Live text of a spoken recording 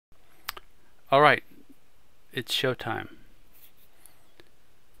Alright, it's showtime.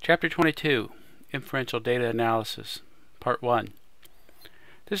 Chapter 22, Inferential Data Analysis, Part 1.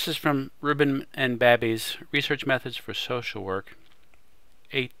 This is from Rubin and Babby's Research Methods for Social Work,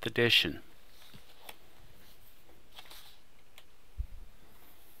 8th edition.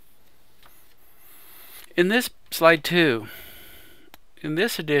 In this slide 2, in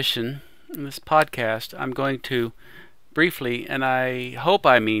this edition, in this podcast, I'm going to briefly, and I hope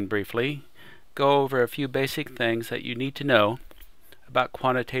I mean briefly, go over a few basic things that you need to know about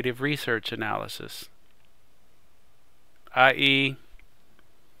quantitative research analysis, i.e.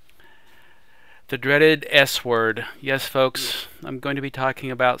 the dreaded S word. Yes, folks, I'm going to be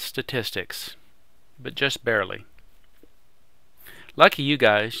talking about statistics, but just barely. Lucky you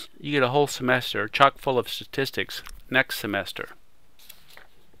guys, you get a whole semester chock full of statistics next semester.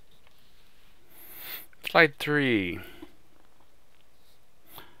 Slide 3.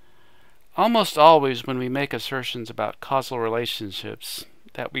 Almost always when we make assertions about causal relationships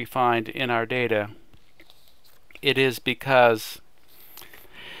that we find in our data, it is because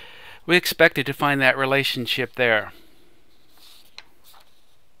we expected to find that relationship there.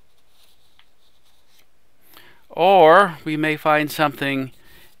 Or we may find something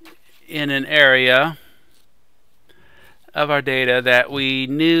in an area of our data that we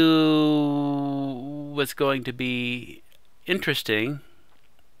knew was going to be interesting,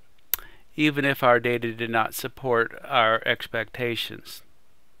 even if our data did not support our expectations.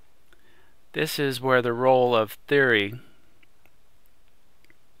 This is where the role of theory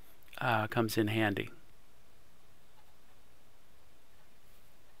comes in handy.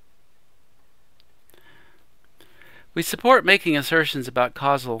 We support making assertions about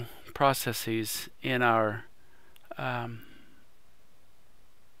causal processes in our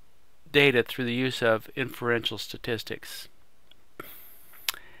data through the use of inferential statistics.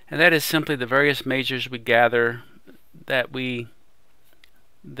 And that is simply the various measures we gather that we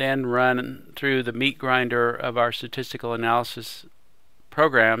then run through the meat grinder of our statistical analysis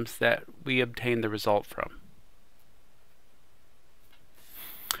programs that we obtain the result from.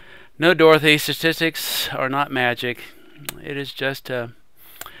 No, Dorothy, statistics are not magic. It is just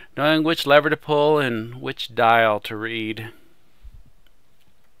knowing which lever to pull and which dial to read.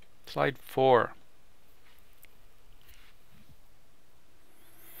 Slide 4.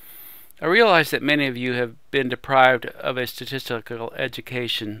 I realize that many of you have been deprived of a statistical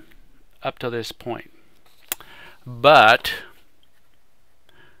education up to this point. But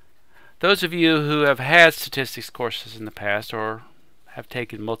those of you who have had statistics courses in the past or have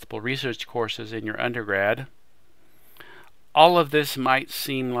taken multiple research courses in your undergrad, all of this might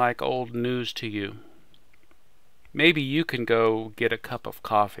seem like old news to you. Maybe you can go get a cup of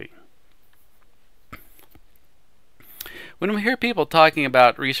coffee. When we hear people talking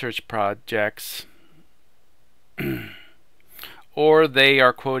about research projects, or they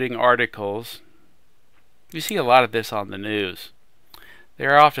are quoting articles, you see a lot of this on the news. They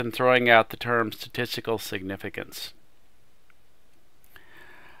are often throwing out the term statistical significance.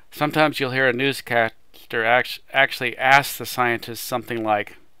 Sometimes you'll hear a newscaster actually ask the scientist something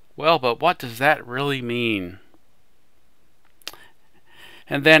like, "Well, but what does that really mean?"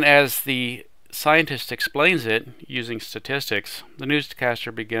 And then as the scientist explains it using statistics, the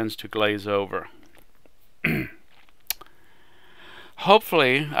newscaster begins to glaze over.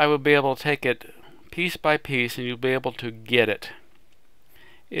 Hopefully, I will be able to take it piece by piece and you'll be able to get it.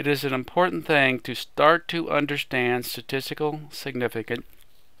 It is an important thing to start to understand statistical significance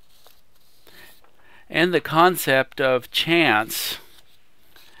and the concept of chance,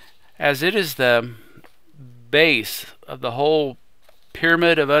 as it is the base of the whole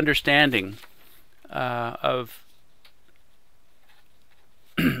pyramid of understanding of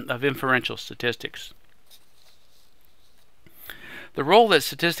inferential statistics. The role that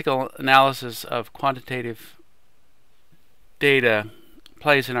statistical analysis of quantitative data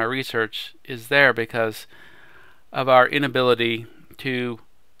plays in our research is there because of our inability to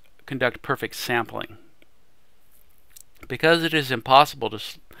conduct perfect sampling. Because it is impossible to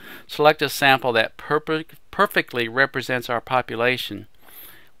select a sample that perfectly represents our population,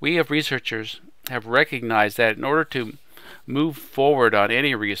 we as researchers have recognized that in order to move forward on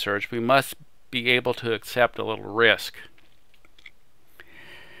any research, we must be able to accept a little risk.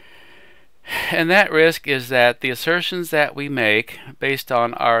 And that risk is that the assertions that we make based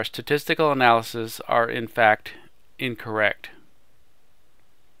on our statistical analysis are in fact incorrect.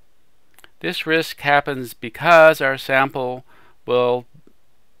 This risk happens because our sample will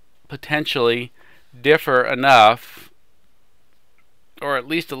potentially differ enough, or at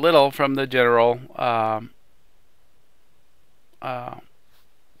least a little, from the general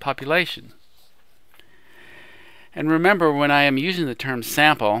population. And remember, when I am using the term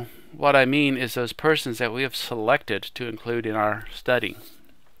sample, what I mean is those persons that we have selected to include in our study.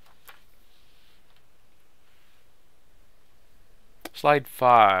 Slide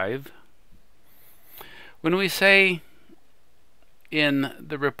 5. When we say in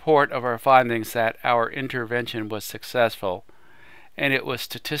the report of our findings that our intervention was successful and it was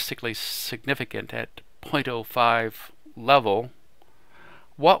statistically significant at 0.05 level,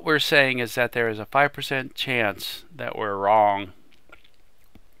 what we're saying is that there is a 5% chance that we're wrong.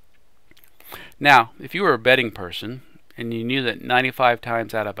 Now, if you were a betting person and you knew that 95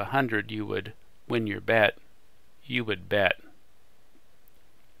 times out of 100 you would win your bet, you would bet.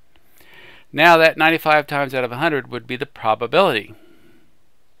 Now that 95 times out of 100 would be the probability.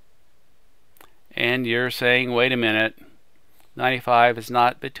 And you're saying, wait a minute, 95 is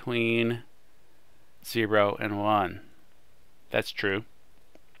not between 0 and 1. That's true.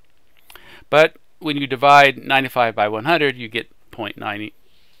 But when you divide 95 by 100, you get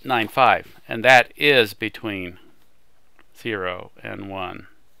 0.995, and that is between 0 and 1.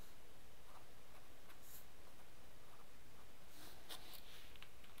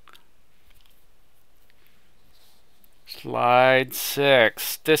 Slide 6.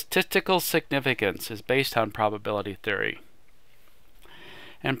 Statistical significance is based on probability theory.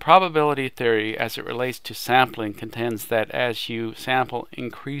 And probability theory, as it relates to sampling, contends that as you sample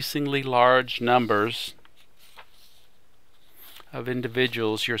increasingly large numbers of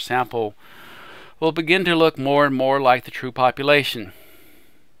individuals, your sample will begin to look more and more like the true population.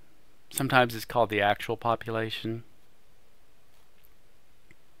 Sometimes it's called the actual population.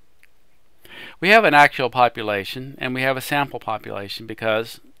 We have an actual population and we have a sample population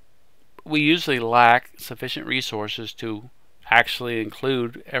because we usually lack sufficient resources to actually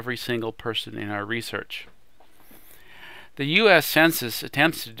include every single person in our research. The U.S. Census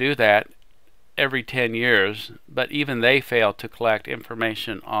attempts to do that every 10 years, but even they fail to collect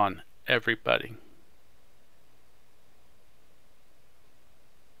information on everybody.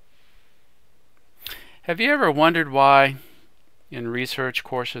 Have you ever wondered why in research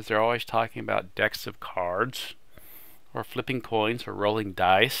courses they're always talking about decks of cards or flipping coins or rolling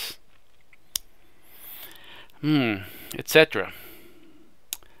dice, etc.?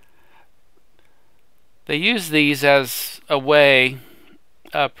 They use these as a way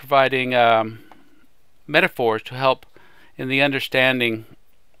of providing metaphors to help in the understanding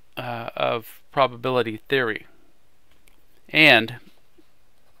of probability theory. And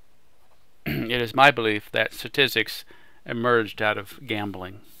it is my belief that statistics emerged out of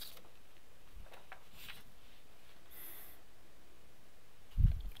gambling.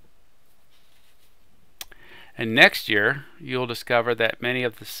 And next year, you'll discover that many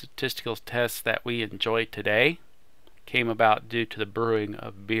of the statistical tests that we enjoy today came about due to the brewing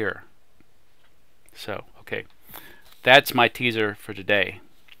of beer. So, okay, that's my teaser for today.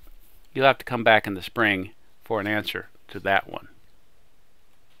 You'll have to come back in the spring for an answer to that one.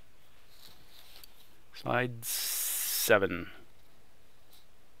 Slide 7.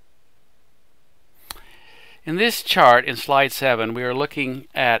 In this chart, in slide 7, we are looking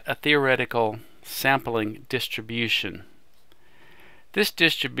at a theoretical sampling distribution. This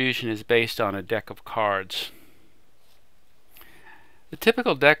distribution is based on a deck of cards. The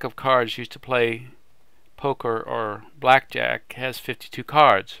typical deck of cards used to play poker or blackjack has 52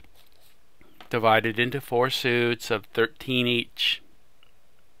 cards, divided into 4 suits of 13 each.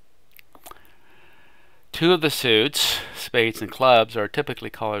 2 of the suits, spades and clubs, are typically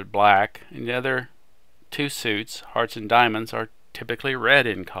colored black, and the other 2 suits, hearts and diamonds, are typically red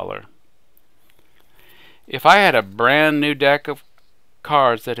in color. If I had a brand new deck of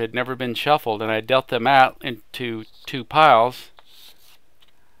cards that had never been shuffled and I dealt them out into 2 piles,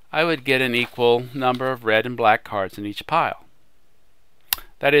 I would get an equal number of red and black cards in each pile.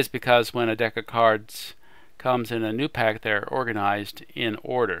 That is because when a deck of cards comes in a new pack, they're organized in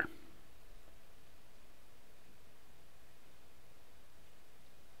order.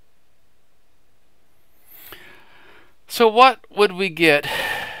 So what would we get?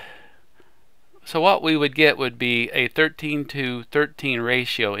 So what we would get would be a 13 to 13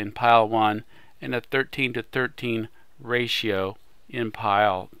 ratio in pile 1 and a 13 to 13 ratio in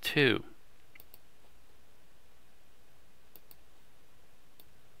pile 2.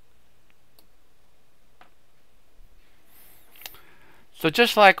 So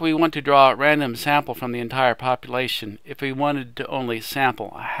just like we want to draw a random sample from the entire population, if we wanted to only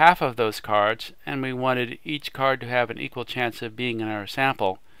sample half of those cards and we wanted each card to have an equal chance of being in our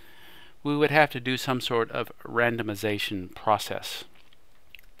sample, we would have to do some sort of randomization process.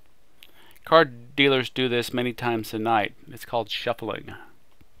 Card dealers do this many times a night. It's called shuffling.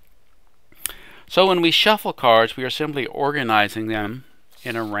 So when we shuffle cards, we are simply organizing them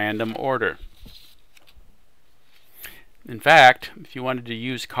in a random order. In fact, if you wanted to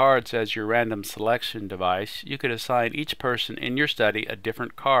use cards as your random selection device, you could assign each person in your study a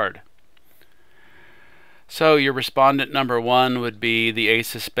different card. So your respondent number 1 would be the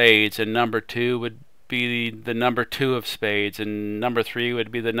ace of spades, and number 2 would be the number 2 of spades, and number 3 would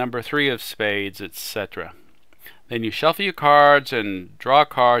be the number 3 of spades, etc. Then you shuffle your cards and draw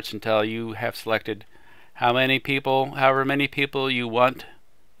cards until you have selected however many people you want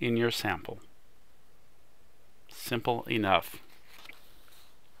in your sample. Simple enough.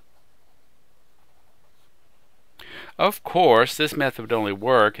 Of course, this method would only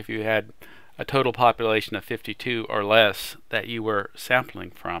work if you had a total population of 52 or less that you were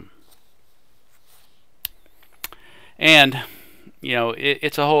sampling from. And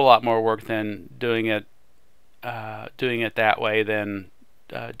it's a whole lot more work than doing it that way than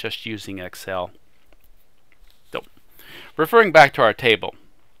just using Excel. So, referring back to our table,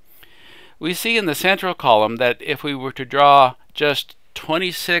 we see in the central column that if we were to draw just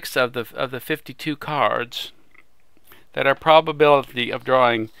 26 of the 52 cards, that our probability of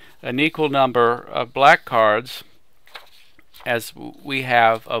drawing an equal number of black cards as we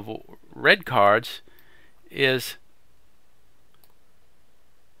have of red cards is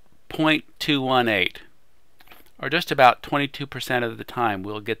 0.218, or just about 22% of the time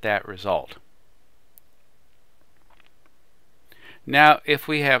we'll get that result. Now, if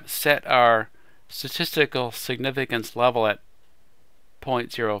we have set our statistical significance level at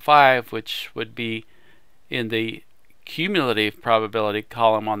 0.05, which would be in the cumulative probability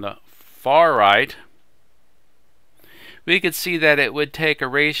column on the far right, we could see that it would take a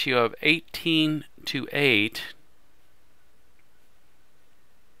ratio of 18 to 8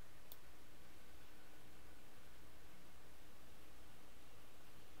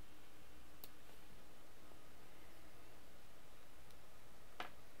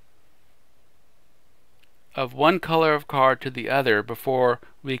 of one color of card to the other before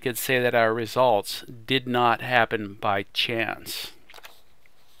we could say that our results did not happen by chance.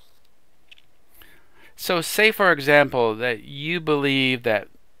 So say, for example, that you believe that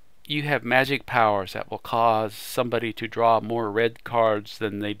you have magic powers that will cause somebody to draw more red cards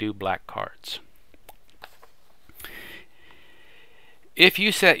than they do black cards. If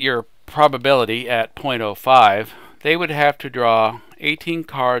you set your probability at 0.05, they would have to draw 18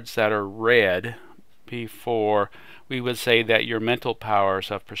 cards that are red before we would say that your mental powers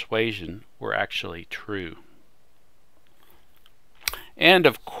of persuasion were actually true. And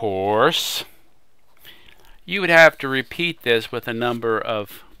of course, you would have to repeat this with a number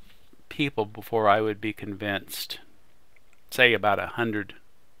of people before I would be convinced. Say about 100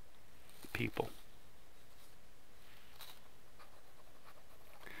 people.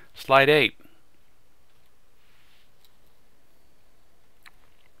 Slide 8.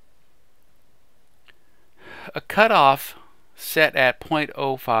 A cutoff set at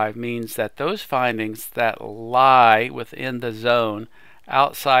 0.05 means that those findings that lie within the zone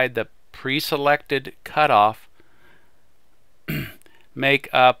outside the pre-selected cutoff make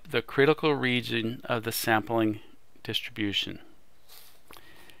up the critical region of the sampling distribution.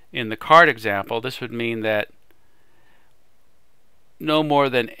 In the card example, this would mean that no more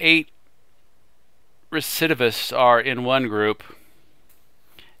than 8 recidivists are in one group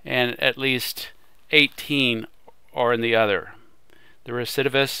and at least 18 are in the other. The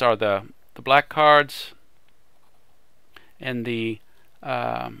recidivists are the black cards, and the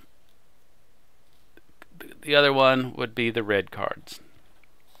other one would be the red cards.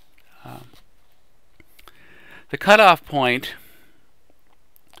 The cutoff point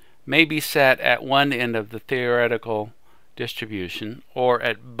may be set at one end of the theoretical distribution or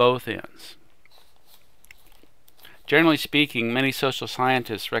at both ends. Generally speaking, many social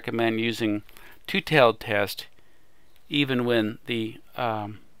scientists recommend using two-tailed test even when the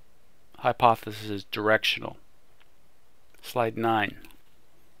hypothesis is directional. Slide 9.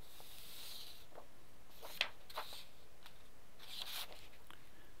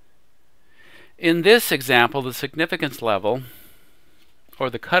 In this example, the significance level, or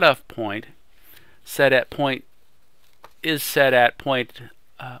the cutoff point, is set at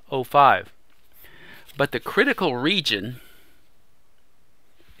 0.05. But the critical region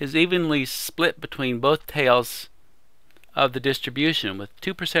is evenly split between both tails of the distribution, with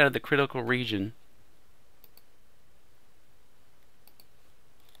 2% of the critical region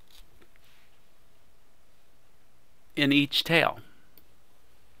in each tail.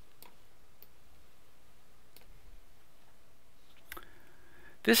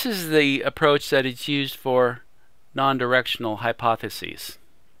 This is the approach that is used for non-directional hypotheses.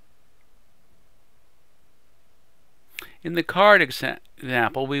 In the card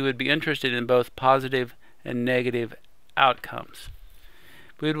example, we would be interested in both positive and negative outcomes.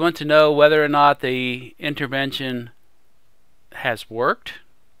 We would want to know whether or not the intervention has worked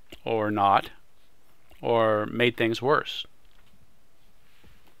or not, or made things worse.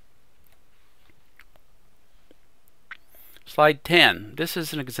 Slide 10. This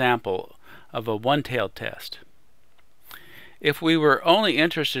is an example of a one-tailed test. If we were only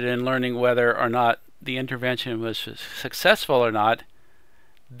interested in learning whether or not the intervention was successful or not,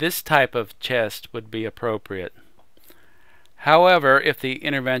 this type of test would be appropriate. However, if the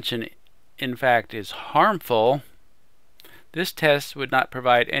intervention in fact is harmful, this test would not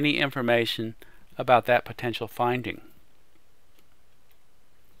provide any information about that potential finding.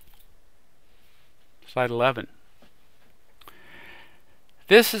 Slide 11.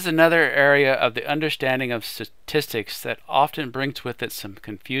 This is another area of the understanding of statistics that often brings with it some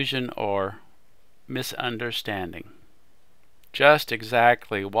confusion or misunderstanding. Just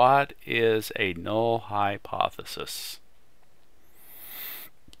exactly what is a null hypothesis?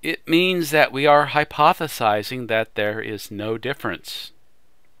 It means that we are hypothesizing that there is no difference.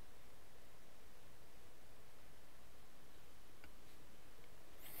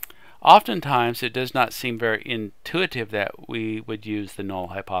 Oftentimes it does not seem very intuitive that we would use the null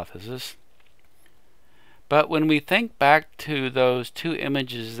hypothesis. But when we think back to those two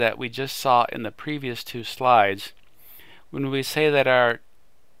images that we just saw in the previous two slides, when we say that our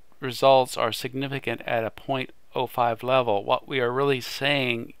results are significant at a 0.05 level, what we are really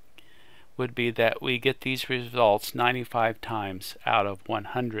saying would be that we get these results 95 times out of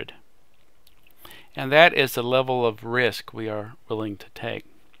 100. And that is the level of risk we are willing to take.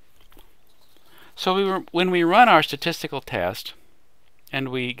 So when we run our statistical test and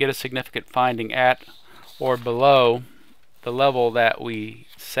we get a significant finding at or below the level that we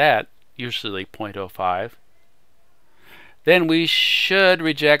set, usually 0.05, then we should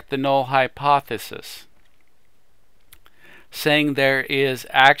reject the null hypothesis, saying there is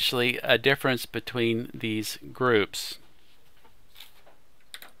actually a difference between these groups.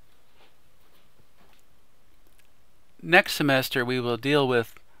 Next semester we will deal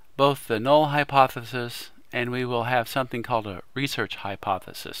with both the null hypothesis and we will have something called a research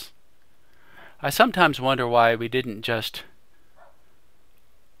hypothesis. I sometimes wonder why we didn't just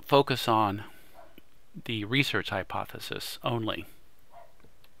focus on the research hypothesis only.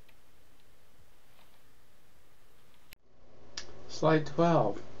 Slide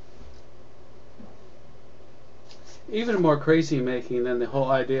 12. Even more crazy-making than the whole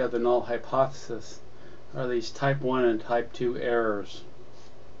idea of the null hypothesis are these type 1 and type 2 errors.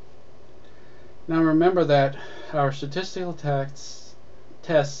 Now remember that our statistical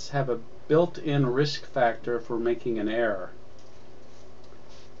tests have a built-in risk factor for making an error.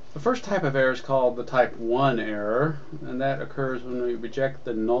 The first type of error is called the type 1 error, and that occurs when we reject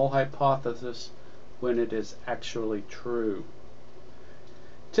the null hypothesis when it is actually true.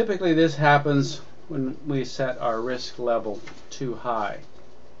 Typically this happens when we set our risk level too high.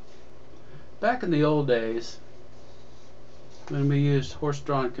 Back in the old days, when we used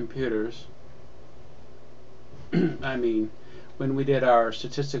horse-drawn computers, I mean, when we did our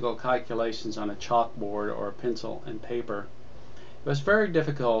statistical calculations on a chalkboard or a pencil and paper, it was very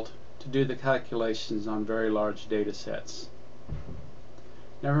difficult to do the calculations on very large data sets.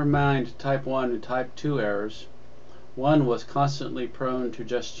 Never mind type 1 and type 2 errors, one was constantly prone to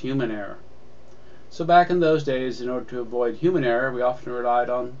just human error. So back in those days, in order to avoid human error, we often relied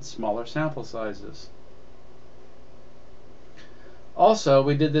on smaller sample sizes. Also,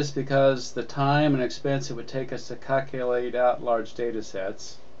 we did this because the time and expense it would take us to calculate out large data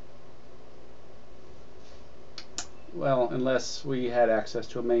sets, well, unless we had access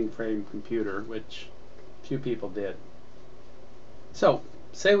to a mainframe computer, which few people did. So,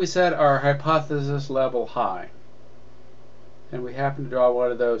 say we set our hypothesis level high, and we happen to draw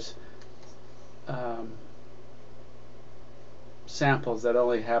one of those samples that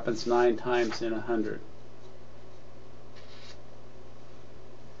only happens 9 times in 100.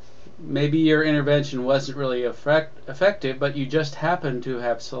 Maybe your intervention wasn't really effective, but you just happened to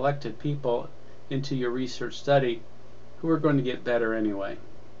have selected people into your research study who are going to get better anyway.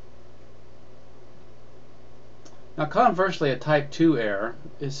 Now conversely, a type 2 error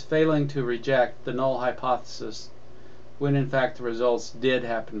is failing to reject the null hypothesis when in fact the results did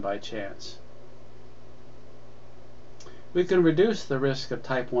happen by chance. We can reduce the risk of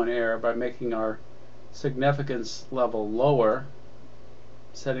type 1 error by making our significance level lower,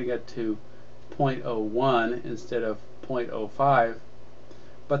 setting it to 0.01 instead of 0.05,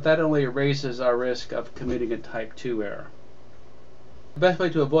 but that only raises our risk of committing a type 2 error. The best way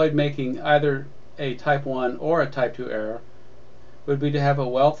to avoid making either a type 1 or a type 2 error would be to have a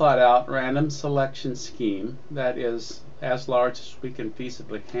well thought out random selection scheme that is as large as we can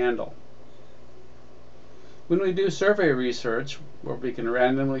feasibly handle. When we do survey research, where we can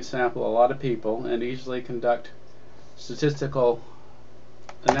randomly sample a lot of people and easily conduct statistical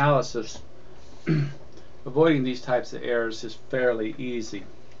analysis, avoiding these types of errors is fairly easy.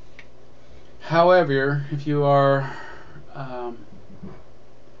 However, if you are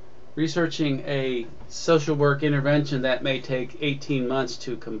researching a social work intervention that may take 18 months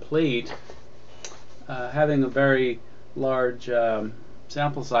to complete, having a very large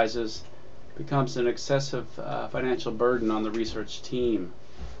sample sizes becomes an excessive financial burden on the research team.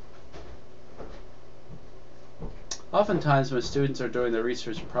 Oftentimes when students are doing their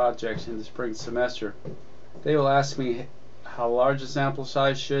research projects in the spring semester, they will ask me how large a sample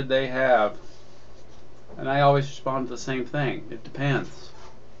size should they have, and I always respond to the same thing: it depends.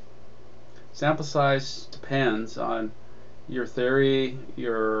 Sample size depends on your theory,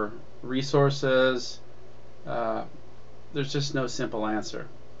 your resources. There's just no simple answer.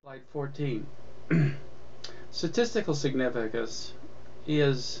 Slide 14. Statistical significance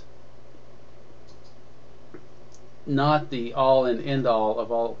is not the all and end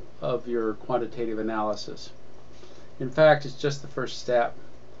all of your quantitative analysis. In fact, it's just the first step.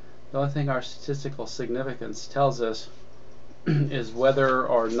 The only thing our statistical significance tells us is whether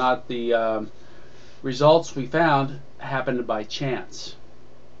or not the results we found happened by chance.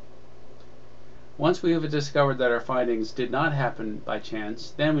 Once we have discovered that our findings did not happen by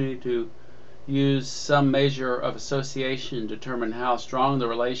chance, then we need to use some measure of association to determine how strong the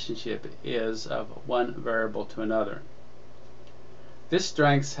relationship is of one variable to another. This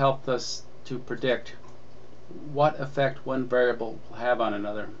strength helps us to predict what effect one variable will have on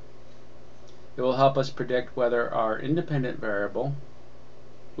another. It will help us predict whether our independent variable,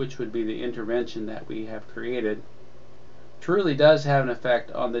 which would be the intervention that we have created, truly does have an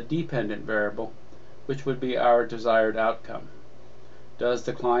effect on the dependent variable, which would be our desired outcome. Does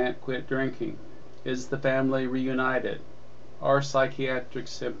the client quit drinking? Is the family reunited? Are psychiatric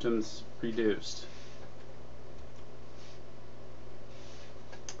symptoms reduced?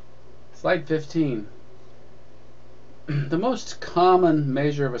 Slide 15. The most common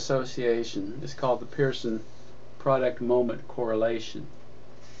measure of association is called the Pearson product moment correlation.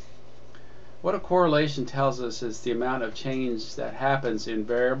 What a correlation tells us is the amount of change that happens in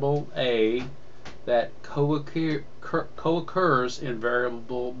variable A that co-occurs in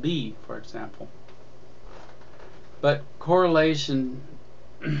variable B, for example. But correlations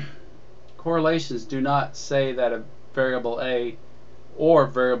do not say that a variable A or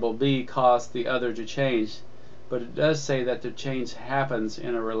variable B caused the other to change, but it does say that the change happens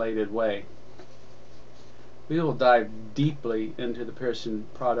in a related way. We will dive deeply into the Pearson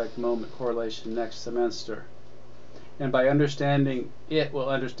product moment correlation next semester. And by understanding it, we'll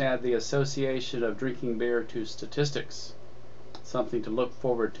understand the association of drinking beer to statistics. Something to look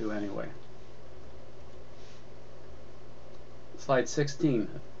forward to anyway. Slide 16.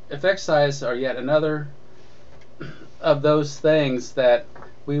 Effect size are yet another of those things that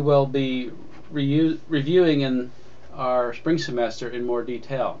we will be reviewing in our spring semester in more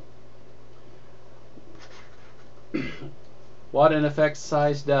detail. What an effect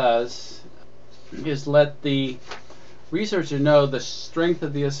size does is let the researcher know the strength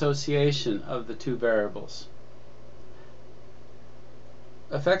of the association of the two variables.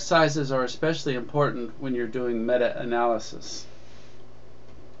 Effect sizes are especially important when you're doing meta-analysis.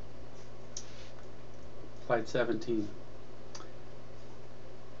 Slide 17.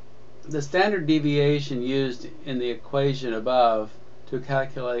 The standard deviation used in the equation above to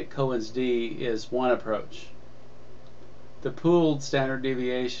calculate Cohen's d is one approach. The pooled standard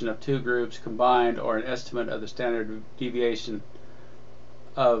deviation of two groups combined, or an estimate of the standard deviation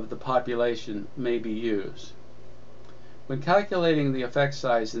of the population, may be used. When calculating the effect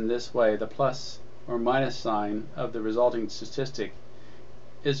size in this way, the plus or minus sign of the resulting statistic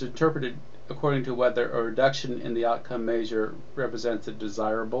is interpreted according to whether a reduction in the outcome measure represents a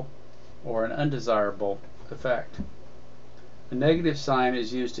desirable or an undesirable effect. A negative sign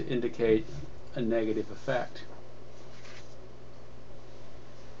is used to indicate a negative effect.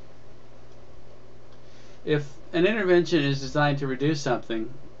 If an intervention is designed to reduce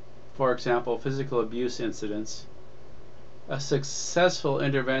something, for example physical abuse incidents, a successful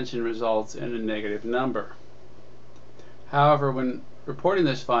intervention results in a negative number. However, when reporting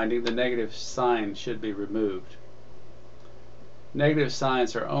this finding, the negative sign should be removed. Negative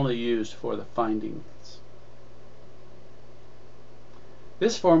signs are only used for the findings.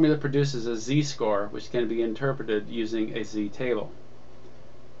 This formula produces a z-score, which can be interpreted using a z-table.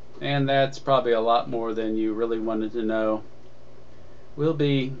 And that's probably a lot more than you really wanted to know. We'll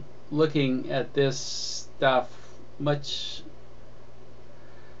be looking at this stuff much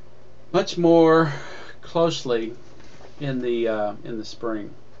more closely in the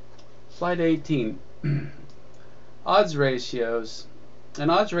spring. Slide 18. Odds ratios.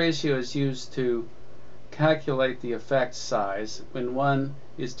 An odds ratio is used to calculate the effect size when one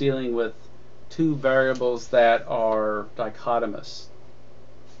is dealing with two variables that are dichotomous.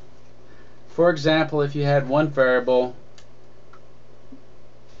 For example, if you had one variable,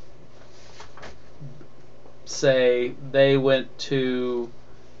 say they went to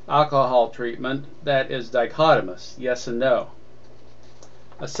alcohol treatment, that is dichotomous, yes and no.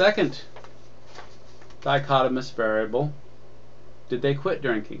 A second dichotomous variable, did they quit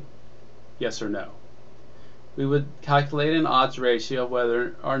drinking, yes or no? We would calculate an odds ratio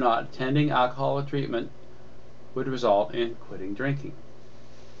whether or not attending alcohol treatment would result in quitting drinking.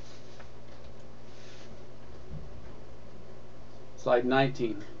 Slide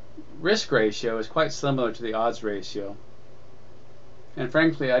 19. Risk ratio is quite similar to the odds ratio. And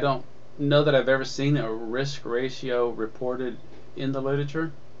frankly, I don't know that I've ever seen a risk ratio reported in the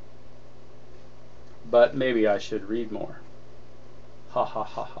literature, but maybe I should read more. Ha ha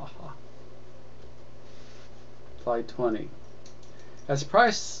ha ha ha. Slide 20. As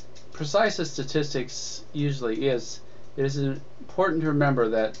precise as statistics usually is, it is important to remember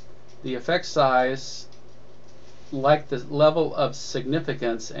that the effect size, like the level of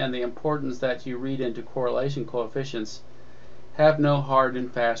significance and the importance that you read into correlation coefficients, have no hard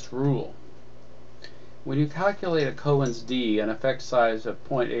and fast rule. When you calculate a Cohen's d, an effect size of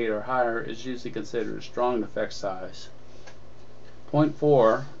 0.8 or higher is usually considered a strong effect size.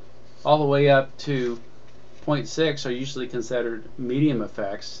 0.4 all the way up to 0.6 are usually considered medium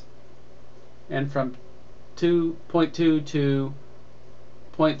effects, and from 0.2 to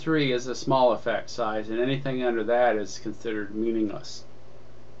 0.3 is a small effect size, and anything under that is considered meaningless.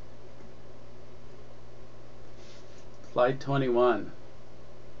 Slide 21.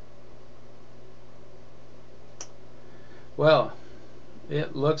 Well,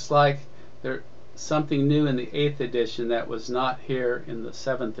 it looks like there's something new in the 8th edition that was not here in the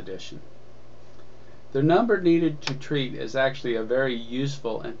 7th edition. The number needed to treat is actually a very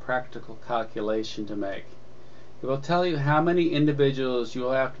useful and practical calculation to make. It will tell you how many individuals you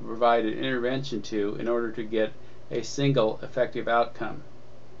will have to provide an intervention to in order to get a single effective outcome.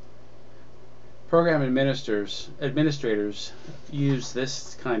 Program administrators use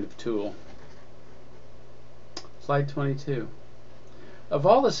this kind of tool. Slide 22. Of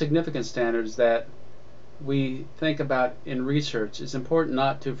all the significance standards that we think about in research, it's important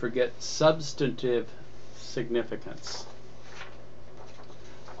not to forget substantive significance.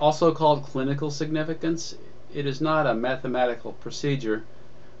 Also called clinical significance, it is not a mathematical procedure,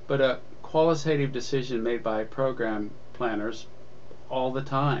 but a qualitative decision made by program planners all the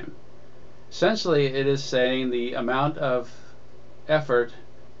time. Essentially, it is saying the amount of effort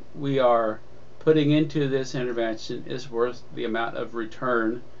we are putting into this intervention is worth the amount of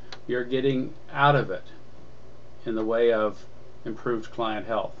return you're getting out of it in the way of improved client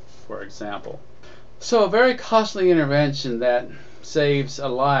health, for example. So a very costly intervention that saves a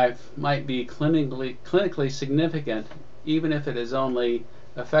life might be clinically significant even if it is only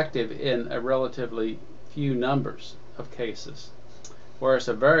effective in a relatively few numbers of cases, whereas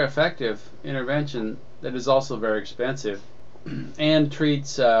a very effective intervention that is also very expensive and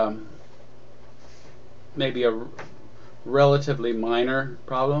treats maybe a relatively minor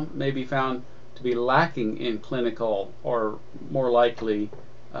problem may be found to be lacking in clinical or more likely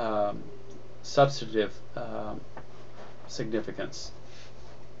substantive significance.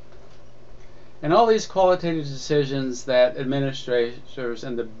 And all these qualitative decisions that administrators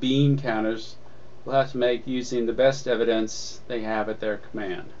and the bean counters will have to make using the best evidence they have at their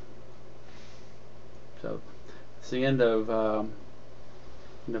command. So it's the end of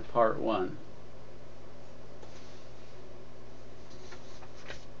part 1.